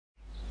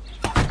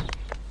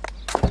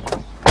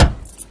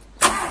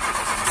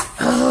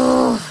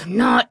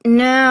not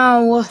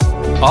now.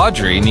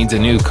 Audrey needs a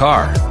new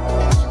car.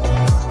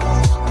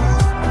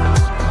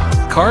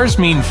 Cars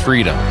mean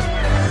freedom.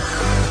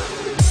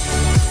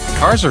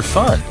 Cars are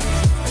fun.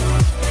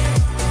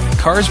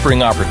 Cars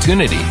bring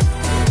opportunity.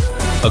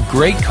 A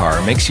great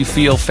car makes you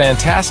feel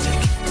fantastic.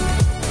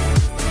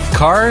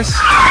 Cars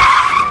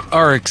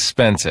are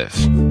expensive.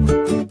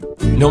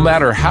 No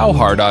matter how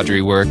hard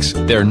Audrey works,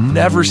 there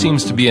never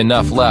seems to be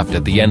enough left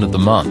at the end of the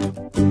month.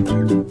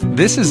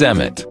 This is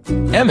Emmett.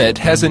 Emmett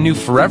has a new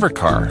forever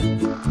car.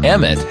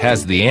 Emmett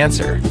has the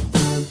answer.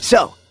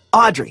 So,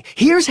 Audrey,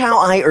 here's how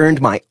I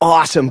earned my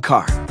awesome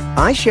car.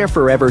 I share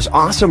Forever's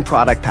awesome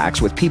product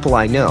packs with people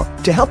I know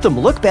to help them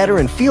look better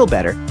and feel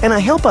better, and I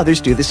help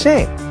others do the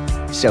same.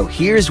 So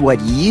here's what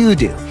you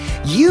do.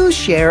 You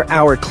share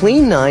our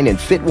Clean 9 and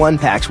Fit 1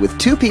 packs with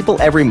 2 people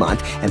every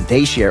month, and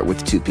they share it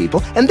with 2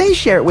 people, and they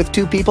share it with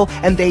 2 people,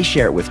 and they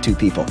share it with 2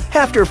 people.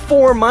 After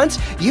 4 months,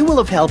 you will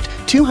have helped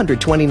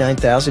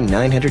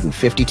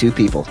 229,952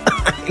 people.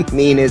 I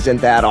mean,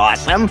 isn't that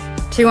awesome?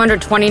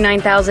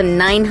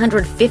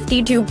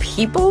 229,952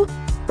 people?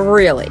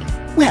 Really?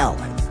 Well,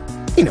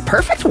 in a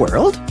perfect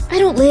world. I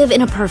don't live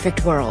in a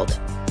perfect world.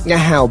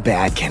 How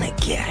bad can it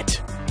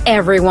get?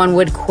 Everyone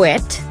would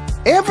quit.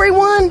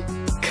 Everyone?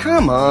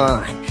 Come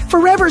on.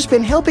 Forever's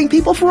been helping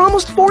people for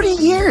almost 40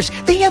 years.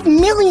 They have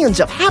millions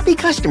of happy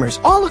customers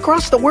all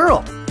across the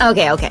world.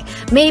 Okay.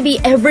 Maybe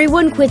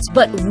everyone quits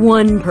but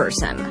one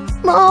person.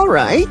 All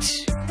right.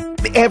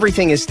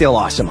 Everything is still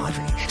awesome,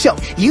 Audrey. So,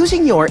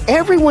 using your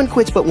everyone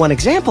quits but one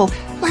example,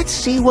 let's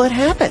see what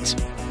happens.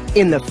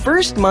 In the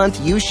first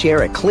month, you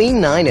share a Clean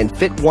 9 and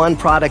Fit 1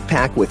 product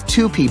pack with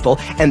 2 people,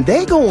 and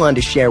they go on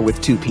to share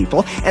with 2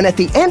 people, and at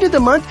the end of the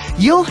month,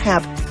 you'll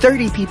have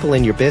 30 people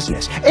in your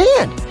business,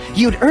 and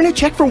you'd earn a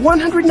check for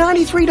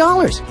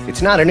 $193.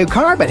 It's not a new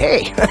car, but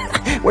hey,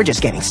 we're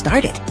just getting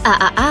started.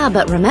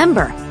 But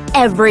remember,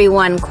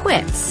 everyone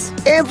quits.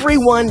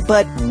 Everyone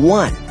but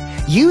one.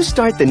 You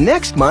start the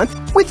next month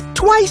with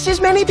twice as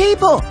many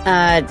people.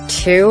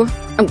 2?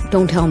 Oh,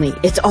 don't tell me.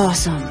 It's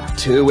awesome.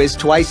 2 is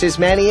twice as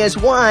many as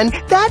 1.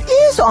 That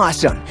is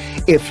awesome.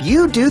 If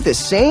you do the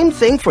same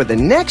thing for the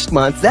next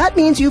month, that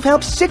means you've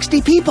helped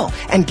 60 people.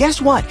 And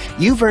guess what?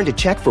 You've earned a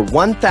check for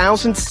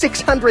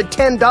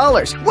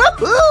 $1,610.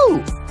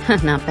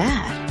 Woohoo! Not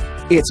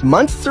bad. It's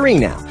month 3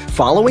 now.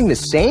 Following the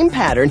same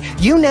pattern,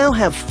 you now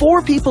have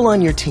 4 people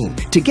on your team.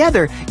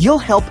 Together, you'll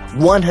help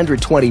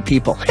 120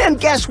 people. And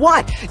guess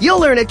what?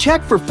 You'll earn a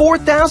check for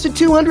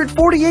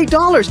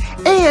 $4,248.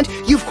 And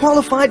you've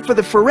qualified for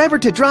the Forever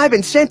to Drive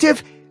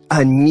incentive,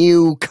 a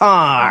new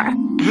car.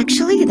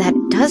 Actually, that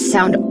does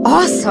sound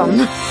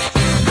awesome.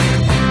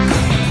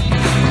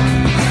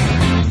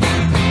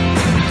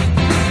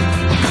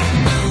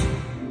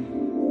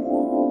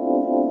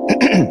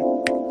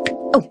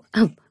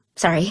 Oh.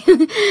 Sorry.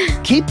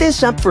 Keep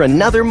this up for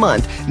another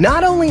month.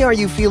 Not only are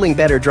you feeling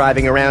better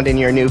driving around in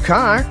your new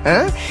car,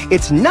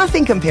 it's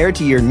nothing compared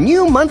to your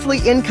new monthly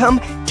income,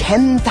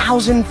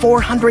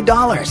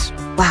 $10,400.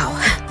 Wow.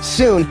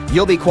 Soon,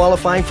 you'll be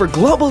qualifying for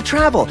global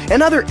travel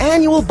and other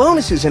annual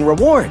bonuses and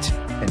rewards.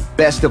 And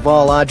best of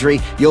all, Audrey,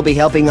 you'll be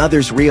helping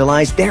others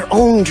realize their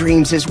own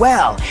dreams as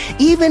well.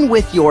 Even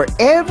with your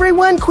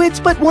everyone quits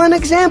but one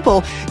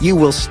example, you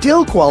will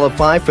still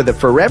qualify for the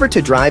Forever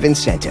to Drive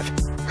incentive.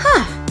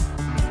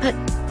 But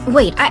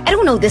wait, I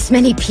don't know this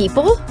many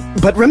people.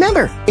 But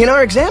remember, in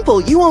our example,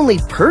 you only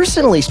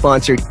personally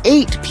sponsored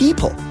 8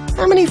 people.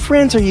 How many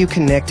friends are you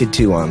connected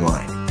to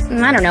online?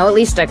 I don't know, at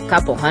least a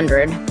couple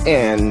hundred.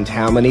 And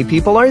how many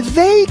people are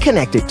they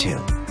connected to?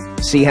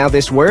 See how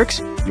this works?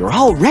 You're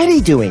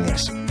already doing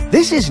this.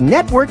 This is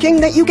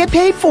networking that you get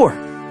paid for.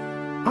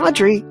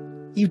 Audrey,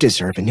 you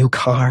deserve a new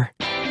car.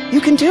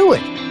 You can do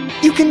it.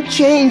 You can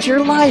change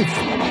your life.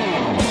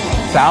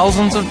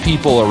 Thousands of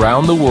people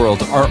around the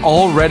world are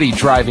already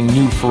driving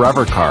new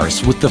Forever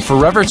cars with the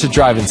Forever to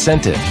Drive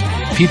incentive.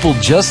 People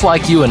just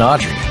like you and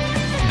Audrey.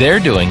 They're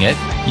doing it.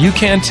 You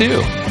can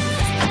too.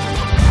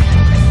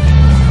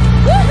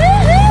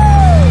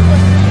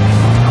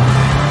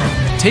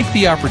 Take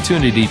the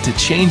opportunity to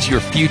change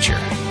your future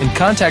and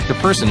contact the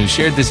person who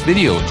shared this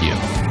video with you.